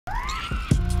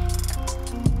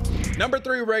Number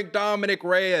 3 ranked Dominick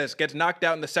Reyes gets knocked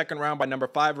out in the second round by number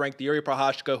 5 ranked Jiri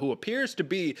Prochazka, who appears to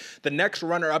be the next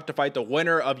runner-up to fight the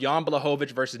winner of Jan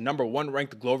Blachowicz versus number 1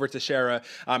 ranked Glover Teixeira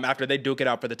after they duke it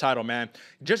out for the title, man.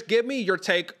 Just give me your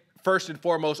take first and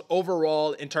foremost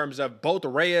overall in terms of both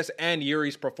Reyes and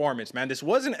Jiri's performance, man. This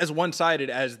wasn't as one-sided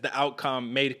as the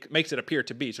outcome makes it appear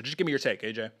to be. So just give me your take,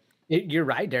 AJ. You're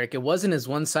right, Derek. It wasn't as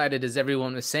one-sided as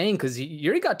everyone was saying because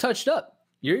Jiri got touched up.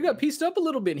 Jiri got pieced up a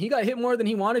little bit, and he got hit more than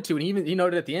he wanted to. And he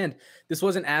noted at the end, this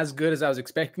wasn't as good as I was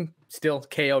expecting. Still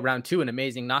KO round 2, an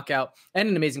amazing knockout and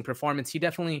an amazing performance. He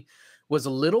definitely was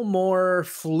a little more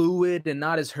fluid and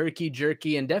not as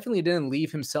herky-jerky, and definitely didn't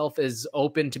leave himself as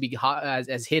open to be hot,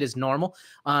 as hit as normal.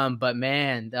 But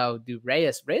man, dude,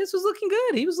 Reyes was looking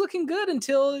good. He was looking good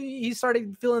until he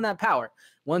started feeling that power.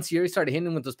 Once Jiri started hitting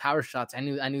him with those power shots, I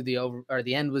knew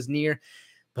the end was near.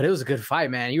 But it was a good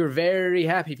fight, man. You were very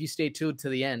happy if you stayed tuned to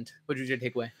the end. What was your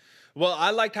takeaway? Well,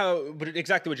 I liked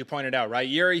exactly what you pointed out, right?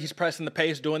 Jiri, he's pressing the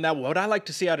pace, doing that. What I like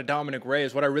to see out of Dominick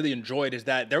Reyes, what I really enjoyed is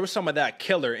that there was some of that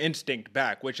killer instinct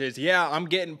back, which is, yeah, I'm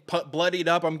getting bloodied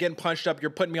up, I'm getting punched up, you're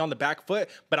putting me on the back foot,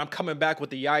 but I'm coming back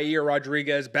with the Jiri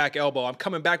Rodriguez back elbow. I'm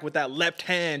coming back with that left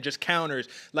hand, just counters.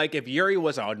 Like, if Jiri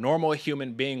was a normal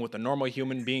human being with a normal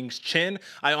human being's chin,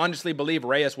 I honestly believe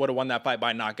Reyes would have won that fight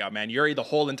by knockout, man. Jiri the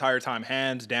whole entire time,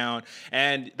 hands down.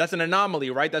 And that's an anomaly,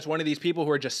 right? That's one of these people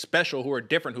who are just special, who are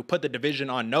different, who put the division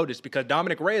on notice, because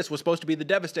Dominick Reyes was supposed to be the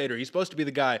Devastator. He's supposed to be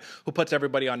the guy who puts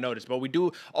everybody on notice. But we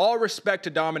do all respect to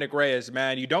Dominick Reyes,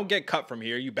 man. You don't get cut from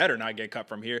here. You better not get cut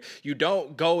from here. You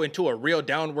don't go into a real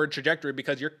downward trajectory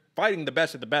because you're fighting the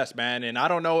best of the best, man. And I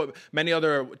don't know many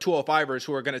other 205ers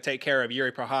who are going to take care of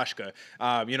Jiri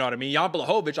Prochazka. You know what I mean? Jan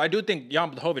Blachowicz, I do think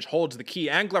Jan Blachowicz holds the key,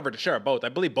 and Glover Teixeira both. I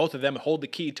believe both of them hold the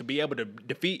key to be able to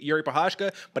defeat Jiri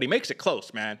Prochazka, but he makes it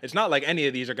close, man. It's not like any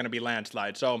of these are going to be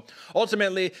landslides. So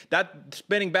ultimately, that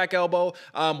spinning back elbow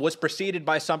was preceded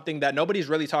by something that nobody's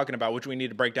really talking about, which we need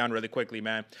to break down really quickly,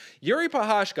 man. Jiri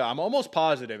Prochazka, I'm almost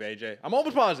positive, AJ, I'm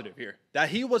almost positive here, that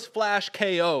he was flash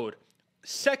KO'd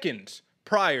seconds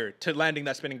prior to landing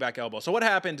that spinning back elbow. So what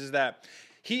happens is that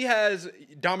he has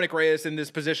Dominick Reyes in this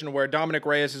position where Dominick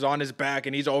Reyes is on his back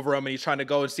and he's over him and he's trying to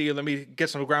go and see, let me get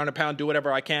some ground and pound, do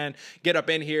whatever I can, get up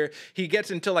in here. He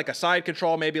gets into like a side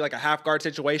control, maybe like a half guard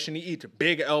situation. He eats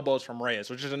big elbows from Reyes,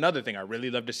 which is another thing I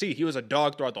really love to see. He was a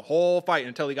dog throughout the whole fight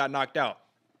until he got knocked out.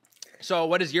 So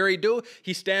what does Jiri do?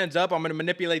 He stands up. I'm going to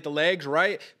manipulate the legs,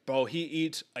 right? Bro, he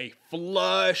eats a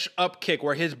flush up kick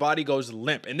where his body goes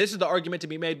limp. And this is the argument to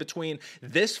be made between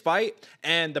this fight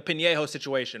and the Pinejo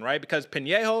situation, right? Because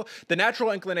Pinejo, the natural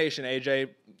inclination, AJ,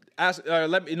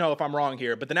 let me know if I'm wrong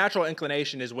here, but the natural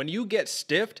inclination is when you get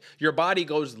stiffed, your body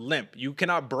goes limp. You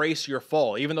cannot brace your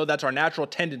fall, even though that's our natural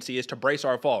tendency is to brace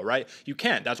our fall, right? You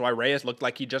can't. That's why Reyes looked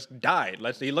like he just died.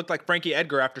 He looked like Frankie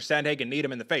Edgar after Sandhagen kneed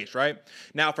him in the face, right?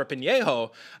 Now for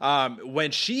Pinejo, when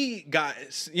she got,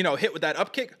 hit with that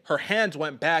up kick, her hands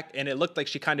went back and it looked like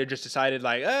she kind of just decided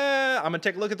like, I'm going to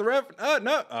take a look at the ref.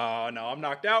 No, I'm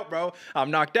knocked out, bro.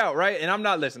 I'm knocked out, right? And I'm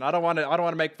not, listen, I don't want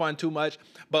to make fun too much,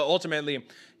 but ultimately,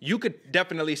 you could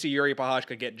definitely see Jiri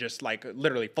Prochazka get just like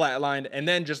literally flatlined and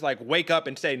then just like wake up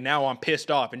and say, now I'm pissed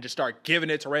off, and just start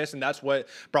giving it to Reyes, and that's what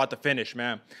brought the finish,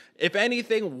 man. If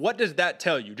anything, what does that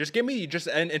tell you? Just give me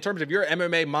in terms of your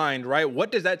MMA mind, right?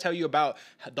 What does that tell you about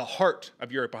the heart of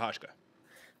Jiri Prochazka?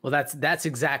 Well, that's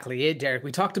exactly it, Derek.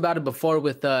 We talked about it before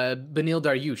with Beneil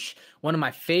Dariush. One of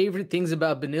my favorite things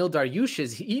about Beneil Dariush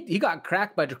is he got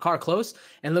cracked by Drakkar Klose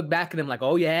and looked back at him like,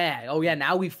 oh yeah,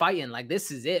 now we fighting. Like, this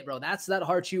is it, bro. That's that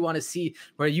heart you want to see,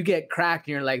 where you get cracked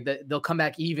and you're like, they'll come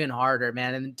back even harder,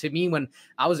 man. And to me, when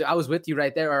I was with you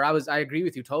right there, or I agree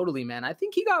with you totally, man. I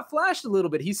think he got flashed a little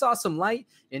bit. He saw some light,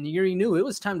 and Jiri knew it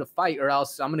was time to fight, or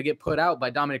else I'm gonna get put out by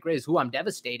Dominick Reyes, who I'm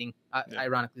devastating.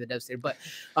 Ironically, the Devastator. But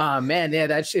man,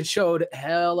 yeah, it showed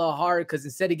hella hard, because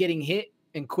instead of getting hit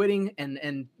and quitting and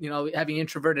having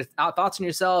introverted thoughts in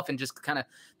yourself and just kind of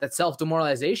that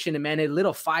self-demoralization, and man, it lit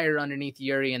a fire underneath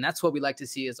Jiri, and that's what we like to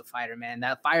see as a fighter, man.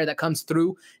 That fire that comes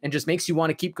through and just makes you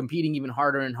want to keep competing even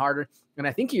harder and harder. And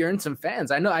I think he earned some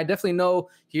fans. I definitely know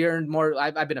he earned more.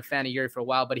 I've been a fan of Jiri for a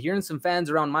while, but he earned some fans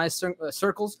around my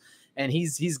circles, and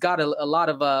he's got a lot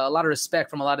of respect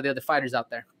from a lot of the other fighters out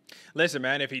there. Listen,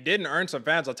 man, if he didn't earn some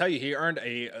fans, I'll tell you, he earned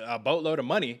a boatload of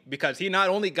money, because he not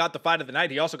only got the fight of the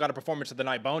night, he also got a performance of the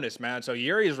night bonus, man. So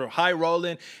Jiri is high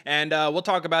rolling, and we'll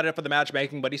talk about it for the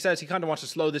matchmaking, but he says he kind of wants to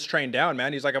slow this train down,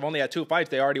 man. He's like, I've only had 2 fights.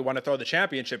 They already want to throw the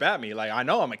championship at me. Like, I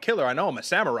know I'm a killer. I know I'm a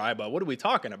samurai, but what are we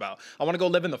talking about? I want to go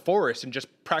live in the forest and just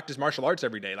practice martial arts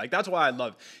every day. Like, that's why I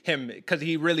love him, because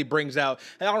he really brings out,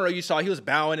 I don't know, you saw he was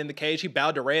bowing in the cage. He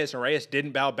bowed to Reyes, and Reyes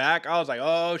didn't bow back. I was like,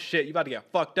 oh, shit, you about to get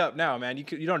fucked up now, man. You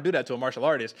don't don't do that to a martial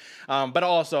artist. But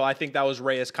also, I think that was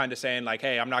Reyes kind of saying like,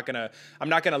 hey, I'm not gonna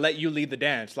let you lead the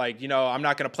dance. Like, you know, I'm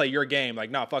not gonna play your game. Like,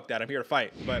 no, fuck that. I'm here to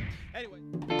fight. But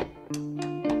anyway.